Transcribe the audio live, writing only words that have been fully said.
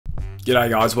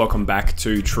G'day guys, welcome back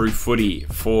to True Footy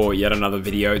for yet another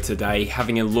video today,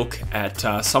 having a look at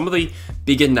some of the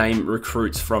bigger name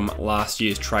recruits from last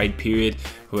year's trade period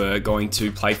who are going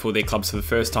to play for their clubs for the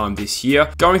first time this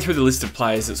year, going through the list of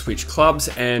players that switch clubs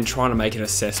and trying to make an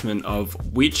assessment of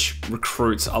which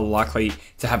recruits are likely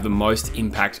to have the most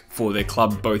impact for their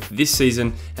club both this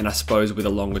season and I suppose with a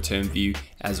longer term view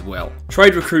as well.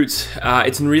 Trade recruits,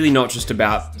 it's really not just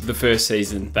about the first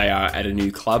season they are at a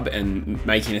new club and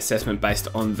making an assessment based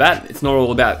on that. It's not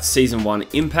all about season one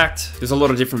impact. There's a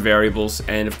lot of different variables,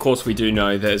 and of course we do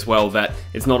know that as well that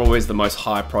it's not always the most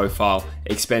high profile,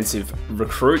 expensive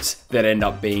recruits that end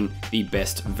up being the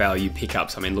best value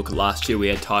pickups. I mean, look at last year, we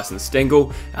had Tyson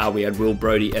Stengel, we had Will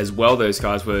Brodie as well. Those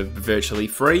guys were virtually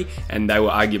free and they were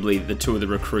arguably the two of the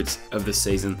recruits of the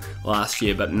season last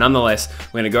year. But nonetheless,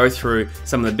 we're going to go through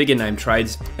some of the bigger name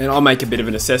trades and I'll make a bit of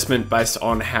an assessment based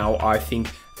on how I think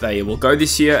they will go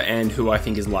this year and who I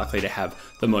think is likely to have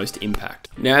the most impact.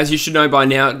 Now, as you should know by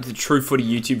now, the True Footy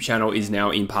YouTube channel is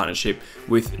now in partnership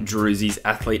with Drewzy's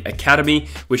Athlete Academy,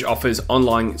 which offers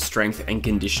online strength and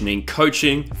conditioning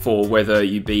coaching for whether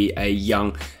you be a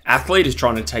young athlete who's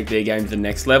trying to take their game to the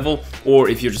next level, or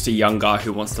if you're just a young guy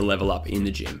who wants to level up in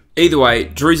the gym. Either way,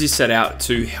 Drewzy set out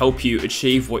to help you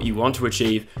achieve what you want to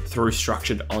achieve through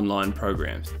structured online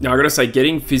programs. Now, I gotta say,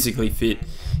 getting physically fit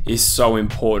is so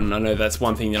important. I know that's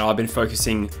one thing that I've been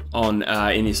focusing on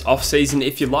in this off season.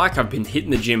 If you like, I've been hitting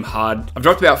the gym hard. I've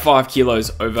dropped about 5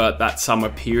 kilos over that summer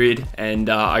period, and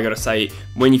I gotta say,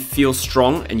 when you feel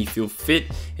strong and you feel fit,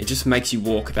 it just makes you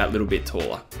walk that little bit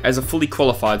taller. As a fully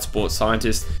qualified sports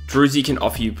scientist, Drewzy can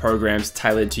offer you programs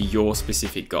tailored to your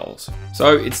specific goals.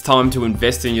 So it's time to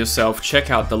invest in yourself.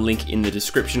 Check out the link in the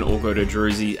description or go to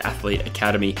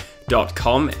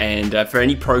drewzyathleteacademy.com, and for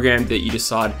any program that you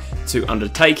decide to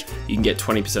undertake, you can get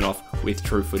 20% off with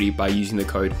True Footy by using the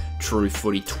code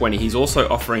TrueFooty20. He's also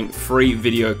offering free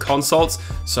video consults,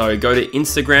 so go to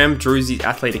Instagram, Drewzy's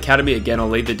Athlete Academy. Again, I'll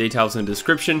leave the details in the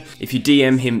description. If you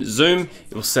DM him Zoom,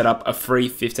 it will set up a free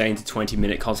 15 to 20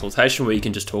 minute consultation where you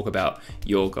can just talk about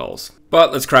your goals.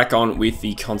 But let's crack on with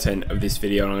the content of this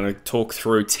video. I'm going to talk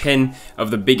through 10 of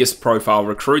the biggest profile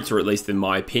recruits, or at least in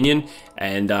my opinion,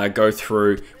 and go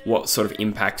through what sort of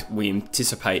impact we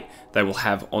anticipate they will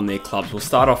have on their clubs. We'll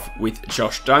start off with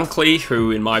Josh Dunkley,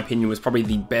 who in my opinion was probably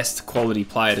the best quality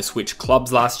player to switch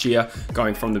clubs last year,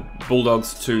 going from the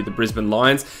Bulldogs to the Brisbane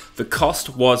Lions. The cost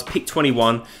was pick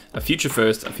 21, a future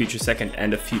first, a future second,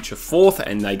 and a future fourth,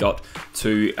 and they got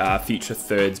two future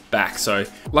thirds back. So,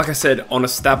 like I said, on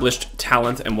established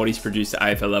talent and what he's produced at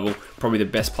AFL level, probably the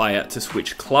best player to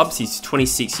switch clubs. He's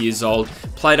 26 years old,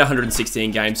 played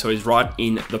 116 games, so he's right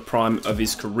in the prime of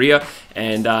his career,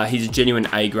 and he's a genuine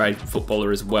A-grade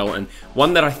footballer as well, and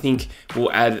one that I think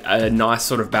will add a nice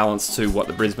sort of balance to what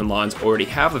the Brisbane Lions already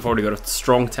have. They've already got a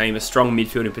strong team, a strong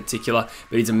midfield in particular,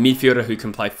 but he's a midfielder who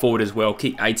can play forward as well,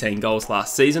 kicked 18 goals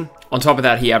last season. On top of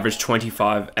that, he averaged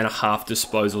 25 and a half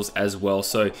disposals as well,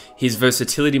 so his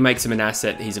versatility makes him an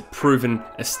asset. He's a proven,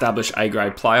 established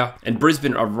A-grade player, and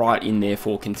Brisbane are right in there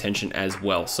for contention as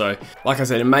well. So, like I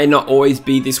said, it may not always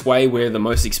be this way where the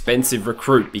most expensive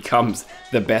recruit becomes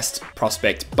the best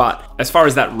prospect, but as far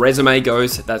as that resume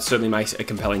goes, that certainly makes a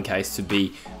compelling case to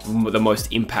be the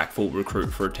most impactful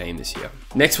recruit for a team this year.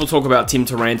 Next, we'll talk about Tim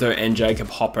Taranto and Jacob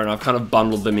Hopper, and I've kind of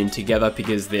bundled them in together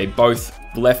because they're both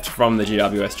left from the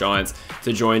GWS Giants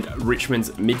to join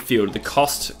Richmond's midfield. The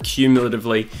cost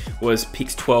cumulatively was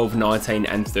picks 12, 19,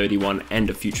 and 31, and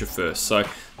a future first. So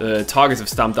the Tigers have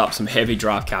stumped up some heavy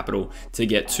draft capital to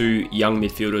get two young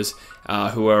midfielders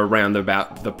who are around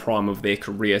about the prime of their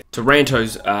career.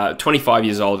 Taranto's 25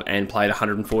 years old and played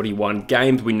 141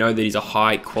 games. We know that he's a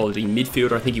high quality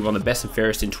midfielder. I think he won the best and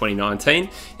fairest in 2019,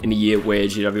 in a year where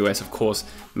GWS, of course,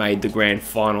 made the grand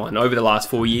final. And over the last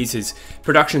 4 years, his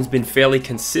production's been fairly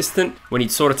consistent. When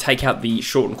he'd sort of take out the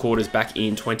shortened quarters back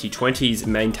in 2020, he's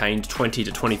maintained 20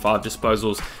 to 25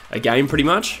 disposals a game pretty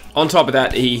much. On top of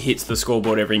that, he hits the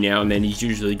scoreboard every now and then. He's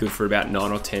usually good for about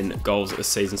 9 or 10 goals a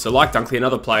season. So like Dunkley,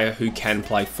 another player who can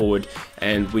play forward,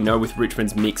 and we know with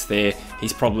Richmond's mix there,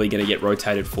 he's probably going to get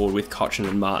rotated forward with Cochin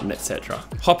and Martin, etc.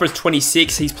 Hopper's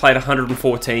 26, he's played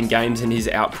 114 games, and his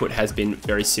output has been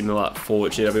very similar for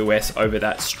GWS over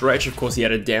that stretch. Of course, he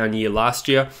had a down year last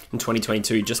year. In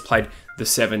 2022, he just played the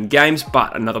 7 games,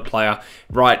 but another player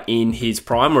right in his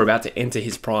prime, or about to enter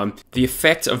his prime. The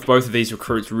effect of both of these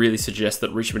recruits really suggests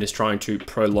that Richmond is trying to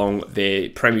prolong their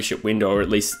premiership window, or at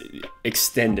least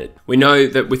extend it. We know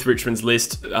that with Richmond's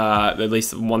list, at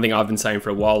least one thing I've been saying for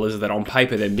a while is that on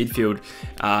paper their midfield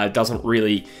doesn't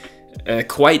really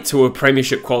equate to a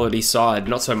premiership quality side.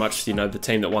 Not so much, you know, the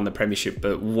team that won the premiership,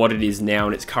 but what it is now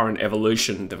in its current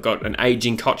evolution. They've got an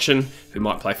aging Cochin who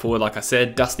might play forward, like I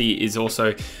said. Dusty is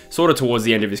also sort of towards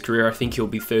the end of his career. I think he'll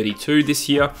be 32 this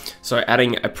year. So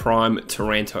adding a prime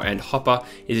Taranto and Hopper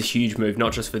is a huge move,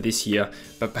 not just for this year,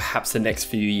 but perhaps the next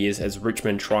few years as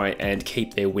Richmond try and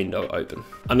keep their window open.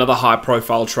 Another high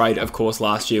profile trade, of course,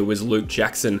 last year was Luke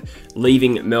Jackson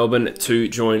leaving Melbourne to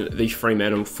join the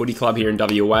Fremantle Footy Club here in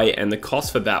WA, and the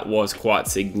cost for that was quite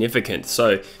significant.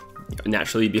 So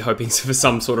naturally you'd be hoping for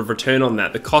some sort of return on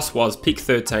that. The cost was pick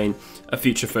 13, a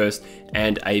future first,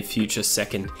 and a future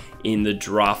second in the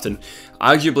draft, and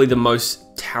arguably the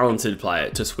most talented player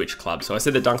to switch clubs. So I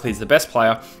said that Dunkley is the best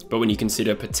player, but when you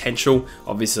consider potential,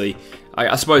 obviously,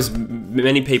 I suppose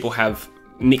many people have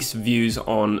mixed views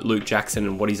on Luke Jackson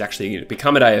and what he's actually going to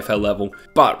become at AFL level.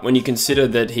 But when you consider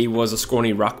that he was a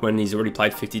scrawny ruckman, he's already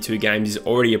played 52 games, he's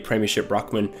already a premiership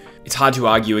ruckman, it's hard to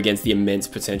argue against the immense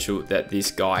potential that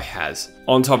this guy has.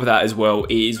 On top of that as well,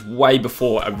 it is way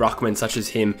before a ruckman such as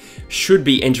him should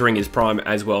be entering his prime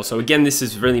as well. So again, this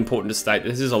is really important to state.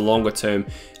 This is a longer term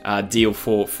deal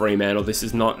for Fremantle. This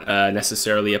is not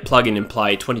necessarily a plug-in and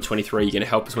play. 2023, you're going to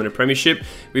help us win a premiership.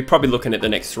 We're probably looking at the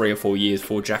next 3 or 4 years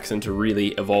for Jackson to really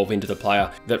evolve into the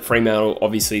player that Fremantle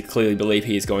obviously clearly believe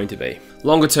he is going to be.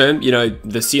 Longer term, you know,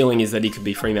 the ceiling is that he could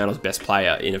be Fremantle's best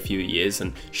player in a few years,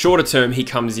 and shorter term, he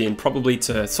comes in probably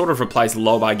to sort of replace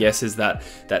Lobb, I guess, as that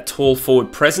tall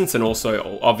forward presence, and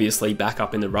also obviously back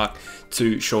up in the ruck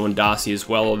to Sean Darcy as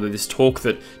well. Although there's talk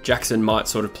that Jackson might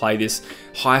sort of play this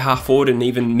high half forward and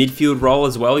even midfield role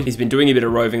as well. He's been doing a bit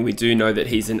of roving. We do know that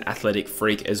he's an athletic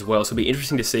freak as well, so it'll be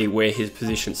interesting to see where his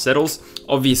position settles.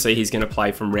 Obviously, he's going to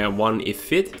play from round 1 if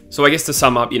fit. So I guess to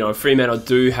sum up, you know, if Fremantle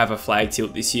do have a flag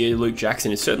tilt this year, Luke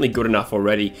Jackson is certainly good enough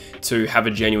already to have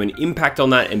a genuine impact on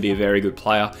that and be a very good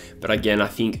player. But again, I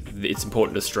think it's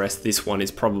important to stress this one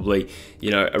is probably,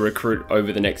 you know, a recruit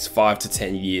over the next 5 to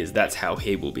 10 years. That's how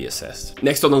he will be assessed.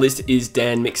 Next on the list is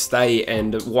Dan McStay,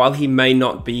 and while he may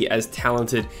not be as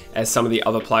talented as some of the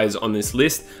other players on this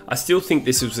list, I still think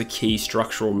this was a key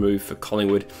structural move for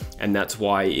Collingwood, and that's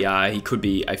why he could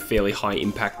be a fairly high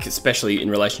impact, especially in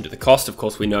relation to the cost. Of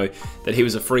course, we know that he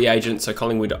was a free agent, so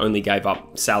Collingwood only gave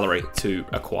up salary to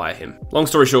acquire him. Long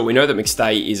story short, we know that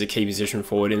McStay is a key position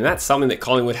forward, and that's something that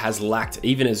Collingwood has lacked,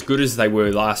 even as good as they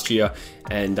were last year,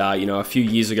 and you know, a few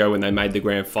years ago when they made the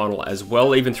grand final as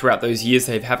well. Even throughout those years,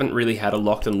 they haven't really had a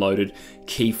locked and loaded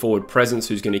key forward presence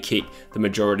who's going to kick the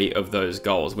majority of those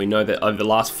goals. We know that over the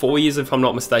last 4 years, if I'm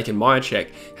not mistaken, Myercheck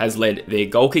has led their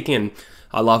goal kicking, and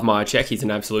I love Myercheck, he's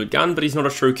an absolute gun, but he's not a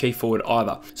true key forward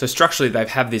either. So structurally, they've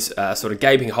had this sort of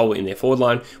gaping hole in their forward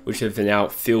line, which they've now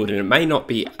filled, and it may not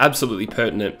be absolutely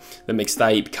pertinent that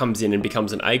McStay comes in and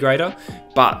becomes an A-grader,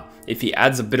 but if he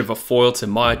adds a bit of a foil to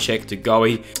Myercheck, to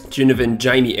Goey, Ginnivan,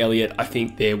 Jamie Elliott, I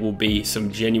think there will be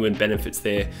some genuine benefits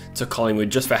there to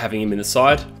Collingwood just for having him in the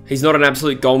side. He's not an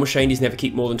absolute goal machine. He's never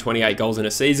kicked more than 28 goals in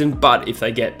a season, but if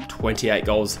they get 28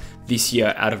 goals this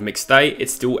year out of McStay, it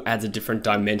still adds a different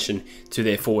dimension to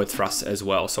their forward thrust as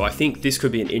well. So I think this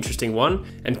could be an interesting one,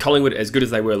 and Collingwood, as good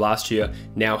as they were last year,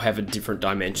 now have a different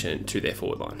dimension to their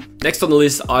forward line. Next on the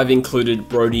list, I've included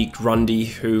Brodie Grundy,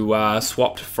 who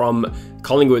swapped from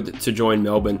Collingwood to join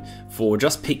Melbourne for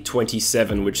just pick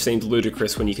 27, which seemed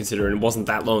ludicrous when you consider it wasn't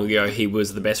that long ago he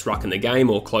was the best ruck in the game,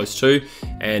 or close to,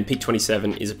 and pick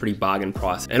 27 is a pretty bargain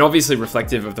price, and obviously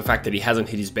reflective of the fact that he hasn't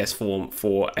hit his best form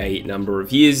for a number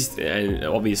of years, and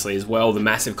obviously as well the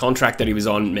massive contract that he was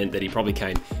on meant that he probably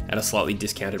came at a slightly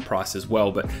discounted price as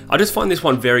well. But I just find this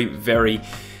one very, very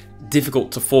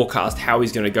difficult to forecast how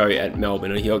he's going to go at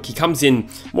Melbourne. He comes in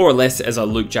more or less as a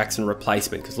Luke Jackson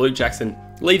replacement, because Luke Jackson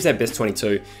leaves their best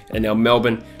 22, and now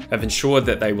Melbourne have ensured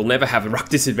that they will never have a ruck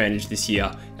disadvantage this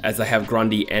year, as they have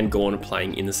Grundy and Gawn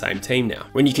playing in the same team now.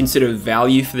 When you consider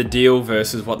value for the deal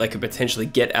versus what they could potentially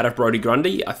get out of Brodie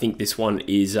Grundy, I think this one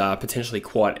is potentially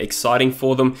quite exciting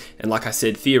for them. And like I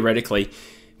said, theoretically,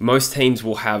 most teams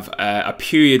will have a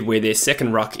period where their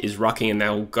second ruck is rucking and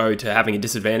they'll go to having a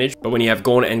disadvantage. But when you have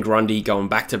Gawn and Grundy going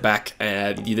back to back,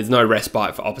 there's no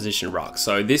respite for opposition rucks.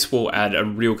 So this will add a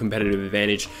real competitive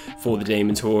advantage for the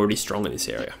Demons, who are already strong in this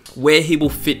area. Where he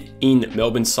will fit in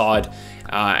Melbourne's side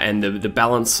and the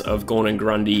balance of Gawn and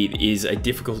Grundy is a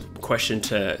difficult question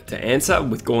to answer,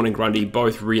 with Gawn and Grundy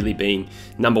both really being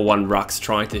 #1 rucks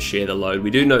trying to share the load. We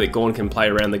do know that Gawn can play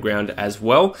around the ground as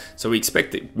well, so we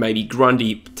expect that maybe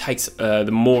Grundy takes the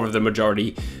more of the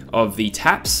majority of the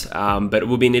taps, but it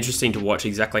will be interesting to watch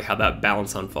exactly how that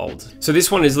balance unfolds. So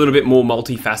this one is a little bit more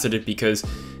multifaceted, because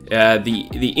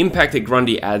The impact that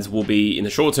Grundy adds will be, in the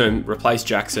short term, replace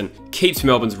Jackson, keeps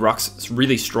Melbourne's rucks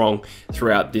really strong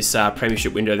throughout this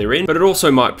premiership window they're in, but it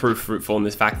also might prove fruitful in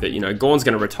this fact that, you know, Gawn's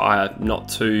going to retire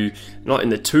not in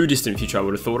the too distant future, I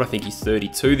would have thought. I think he's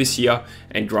 32 this year,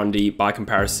 and Grundy, by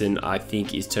comparison, I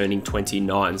think is turning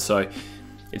 29, so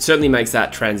it certainly makes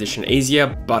that transition easier,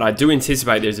 but I do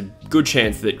anticipate there's a good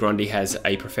chance that Grundy has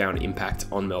a profound impact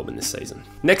on Melbourne this season.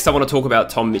 Next, I want to talk about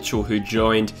Tom Mitchell, who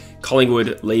joined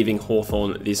Collingwood, leaving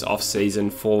Hawthorn this off-season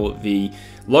for the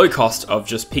low cost of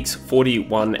just picks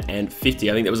 41 and 50.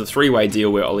 I think that was a three-way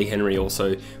deal where Ollie Henry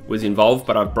also was involved,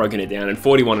 but I've broken it down, and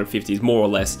 41 and 50 is more or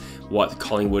less what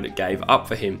Collingwood gave up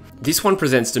for him. This one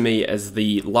presents to me as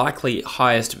the likely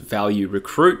highest value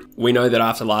recruit. We know that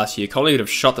after last year, Collingwood have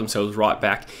shot themselves right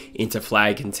back into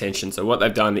flag contention. So what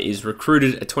they've done is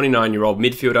recruited a 29-year-old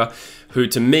midfielder who,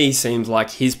 to me, seems like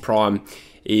his prime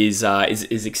is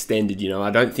extended. You know,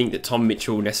 I don't think that Tom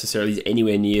Mitchell necessarily is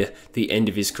anywhere near the end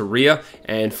of his career,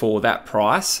 and for that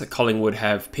price, Collingwood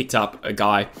have picked up a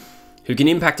guy who can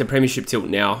impact a premiership tilt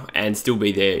now and still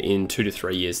be there in 2 to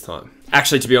 3 years' time.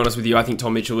 Actually, to be honest with you, I think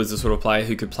Tom Mitchell is the sort of player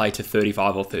who could play to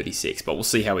 35 or 36, but we'll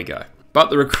see how we go. But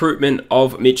the recruitment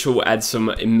of Mitchell adds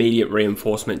some immediate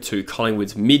reinforcement to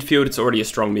Collingwood's midfield. It's already a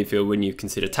strong midfield when you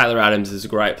consider Taylor Adams is a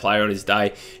great player on his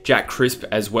day. Jack Crisp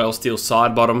as well, still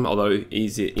side bottom, although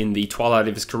he's in the twilight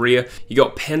of his career. You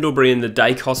got Pendlebury and the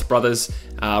Dacos brothers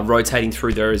rotating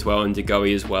through there as well, and De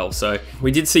Goey as well. So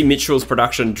we did see Mitchell's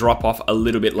production drop off a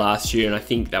little bit last year, and I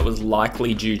think that was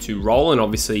likely due to role and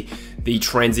obviously the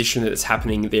transition that's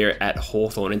happening there at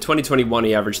Hawthorn. In 2021,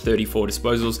 he averaged 34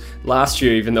 disposals. Last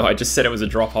year, even though I just said it was a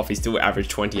drop-off, he still averaged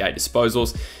 28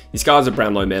 disposals. This guy's a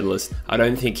Brownlow medalist. I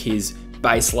don't think his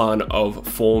baseline of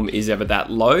form is ever that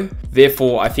low.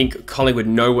 Therefore, I think Collingwood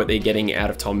know what they're getting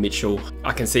out of Tom Mitchell.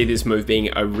 I can see this move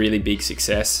being a really big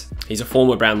success. He's a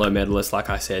former Brownlow medalist, like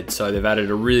I said, so they've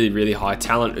added a really, really high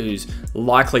talent who's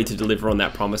likely to deliver on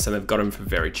that promise, and they've got him for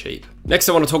very cheap. Next,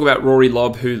 I want to talk about Rory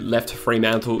Lobb, who left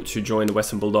Fremantle to join the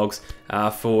Western Bulldogs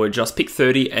for just pick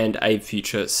 30 and a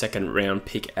future second round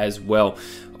pick as well.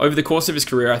 Over the course of his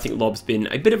career, I think Lobb's been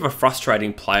a bit of a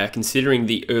frustrating player considering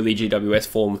the early GWS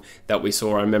form that we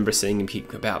saw. I remember seeing him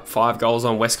kick about 5 goals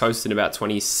on West Coast in about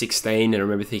 2016, and I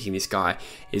remember thinking this guy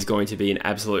is going to be an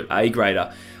absolute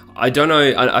A-grader. I don't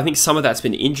know, I think some of that's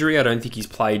been injury. I don't think he's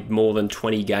played more than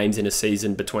 20 games in a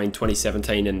season between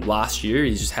 2017 and last year.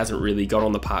 He just hasn't really got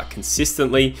on the park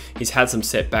consistently. He's had some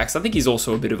setbacks. I think he's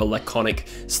also a bit of a laconic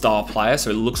style player,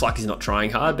 so it looks like he's not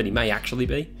trying hard, but he may actually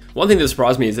be. One thing that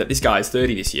surprised me is that this guy is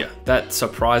 30 this year. That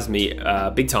surprised me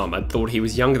big time. I thought he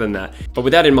was younger than that. But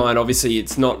with that in mind, obviously,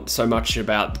 it's not so much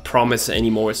about the promise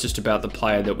anymore. It's just about the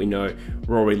player that we know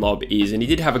Rory Lobb is. And he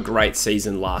did have a great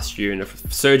season last year. In a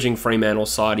surging Fremantle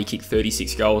side, he kicked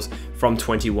 36 goals from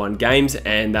 21 games,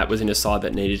 and that was in a side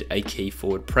that needed a key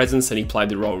forward presence, and he played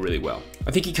the role really well. I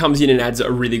think he comes in and adds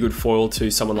a really good foil to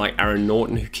someone like Aaron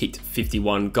Norton, who kicked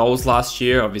 51 goals last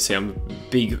year. Obviously, I'm a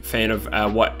big fan of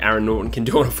what Aaron Norton can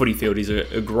do on a footy field. He's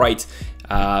a great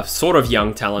sort of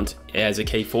young talent as a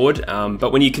key forward.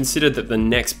 But when you consider that the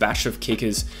next batch of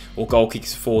kickers or goal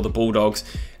kickers for the Bulldogs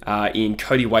in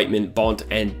Cody Waitman, Bont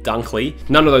and Dunkley,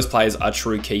 none of those players are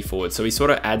true key forwards, so he sort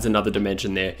of adds another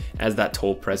dimension there as that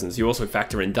tall presence. You also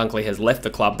factor in Dunkley has left the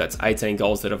club, that's 18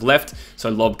 goals that have left, so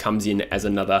Lobb comes in as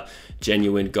another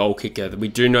genuine goal kicker. We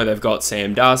do know they've got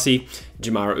Sam Darcy,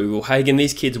 Jamara Ugle-Hagan.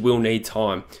 These kids will need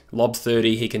time. Lobb's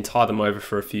 30, he can tie them over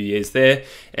for a few years there,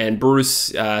 and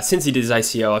Bruce, since he did his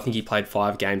ACL, I think he played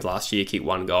 5 games last year, kicked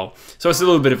 1 goal, so it's a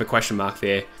little bit of a question mark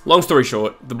there. Long story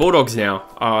short, the Bulldogs now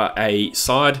are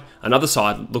another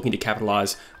side looking to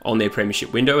capitalise on their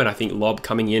premiership window, and I think Lobb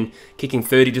coming in, kicking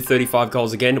 30 to 35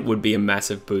 goals again would be a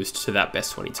massive boost to that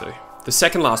best 22. The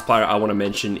second last player I want to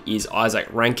mention is Isaac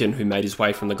Rankin, who made his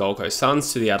way from the Gold Coast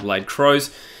Suns to the Adelaide Crows.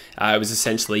 It was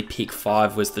essentially pick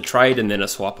 5 was the trade, and then a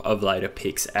swap of later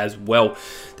picks as well.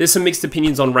 There's some mixed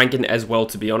opinions on Rankin as well,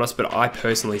 to be honest, but I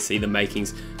personally see the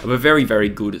makings of a very, very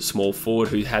good small forward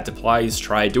who had to play his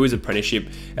trade, do his apprenticeship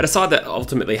at a side that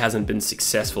ultimately hasn't been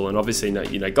successful. And obviously,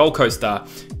 you know, Gold Coast are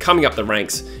coming up the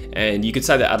ranks, and you could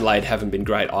say that Adelaide haven't been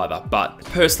great either. But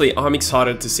personally, I'm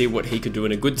excited to see what he could do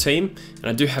in a good team, and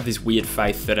I do have this weird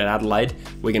faith that at Adelaide,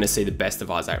 we're going to see the best of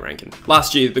Isaac Rankin.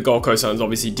 Last year, the Gold Coast Suns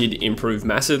obviously did improve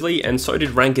massively. massively, and so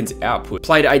did Rankin's output.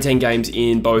 Played 18 games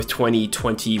in both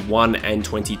 2021 and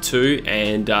 22,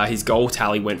 and his goal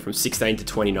tally went from 16 to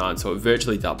 29, so it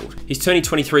virtually doubled. He's turning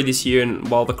 23 this year, and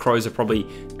while the Crows are probably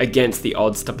against the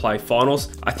odds to play finals,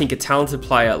 I think a talented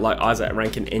player like Isaac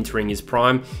Rankin entering his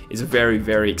prime is a very,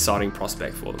 very exciting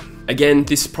prospect for them. Again,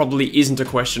 this probably isn't a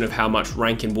question of how much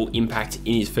Rankin will impact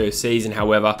in his first season.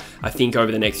 However, I think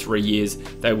over the next 3 years,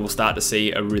 they will start to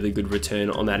see a really good return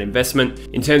on that investment.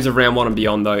 In terms of round 1 and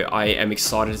beyond though, I am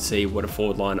excited to see what a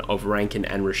forward line of Rankin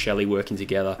and Rochelle working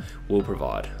together will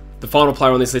provide. The final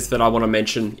player on this list that I want to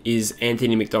mention is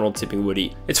Anthony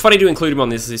McDonald-Tipungwuti. It's funny to include him on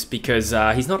this list because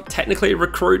he's not technically a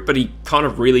recruit, but he kind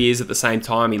of really is at the same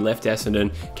time. He left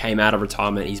Essendon, came out of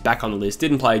retirement, he's back on the list,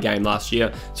 didn't play a game last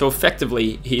year, so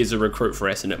effectively he is a recruit for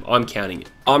Essendon. I'm counting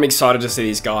it. I'm excited to see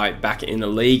this guy back in the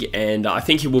league, and I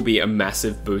think he will be a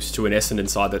massive boost to an Essendon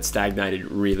side that stagnated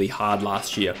really hard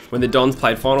last year. When the Dons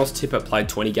played finals, Tipper played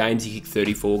 20 games, he kicked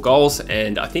 34 goals,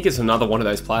 and I think it's another one of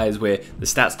those players where the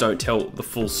stats don't tell the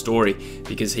full story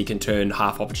because he can turn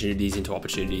half opportunities into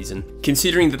opportunities. And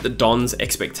considering that the Dons'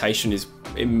 expectation is,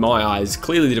 in my eyes,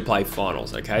 clearly to play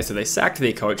finals, okay? So they sacked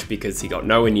their coach because he got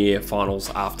nowhere near finals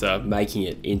after making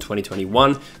it in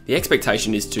 2021. The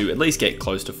expectation is to at least get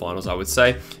close to finals, I would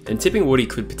say, and Tipungwuti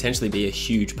could potentially be a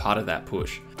huge part of that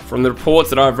push. From the reports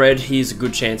that I've read, he's a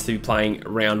good chance to be playing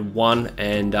round 1,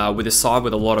 and with a side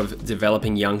with a lot of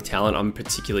developing young talent, I'm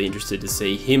particularly interested to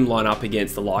see him line up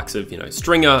against the likes of,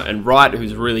 Stringer and Wright,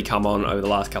 who's really come on over the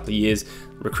last couple of years.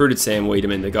 Recruited Sam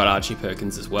Wiedemann, they got Archie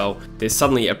Perkins as well. There's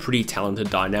suddenly a pretty talented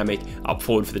dynamic up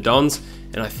forward for the Dons,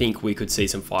 and I think we could see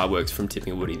some fireworks from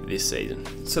Tipungwuti this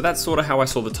season. So that's sort of how I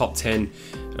saw the top 10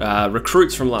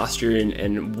 recruits from last year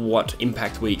and what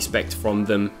impact we expect from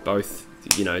them both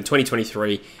in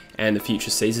 2023 and the future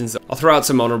seasons. I'll throw out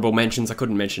some honourable mentions. I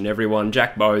couldn't mention everyone.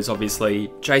 Jack Bowes, obviously.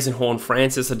 Jason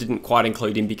Horne-Francis, I didn't quite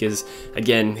include him because,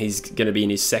 again, he's going to be in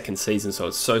his 2nd season, so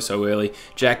it's so early.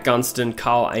 Jack Gunston,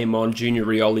 Carl Amon, Junior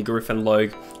Rioli, Griffin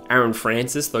Logue, Aaron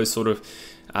Francis, those sort of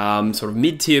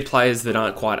mid-tier players that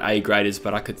aren't quite A-graders,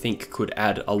 but I could think could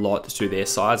add a lot to their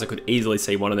sides. I could easily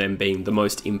see one of them being the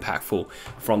most impactful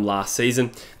from last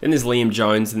season. Then there's Liam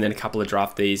Jones, and then a couple of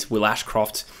draftees. Will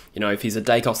Ashcroft, if he's a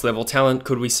Dacos level talent,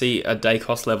 could we see a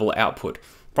Dacos level output?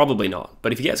 Probably not,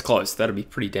 but if he gets close, that'd be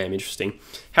pretty damn interesting.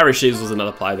 Harry Sheaves was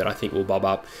another player that I think will bob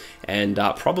up and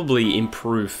probably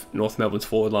improve North Melbourne's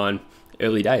forward line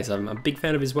early days. I'm a big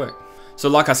fan of his work. So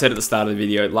like I said at the start of the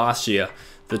video, last year,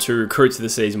 the 2 recruits of the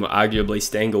season were arguably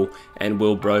Stengel and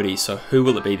Will Brodie. So who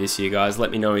will it be this year, guys?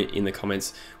 Let me know in the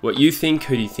comments what you think.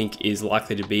 Who do you think is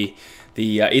likely to be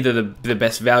the either the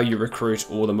best value recruit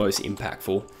or the most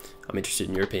impactful? I'm interested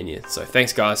in your opinion. So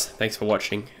thanks, guys. Thanks for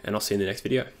watching, and I'll see you in the next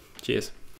video. Cheers.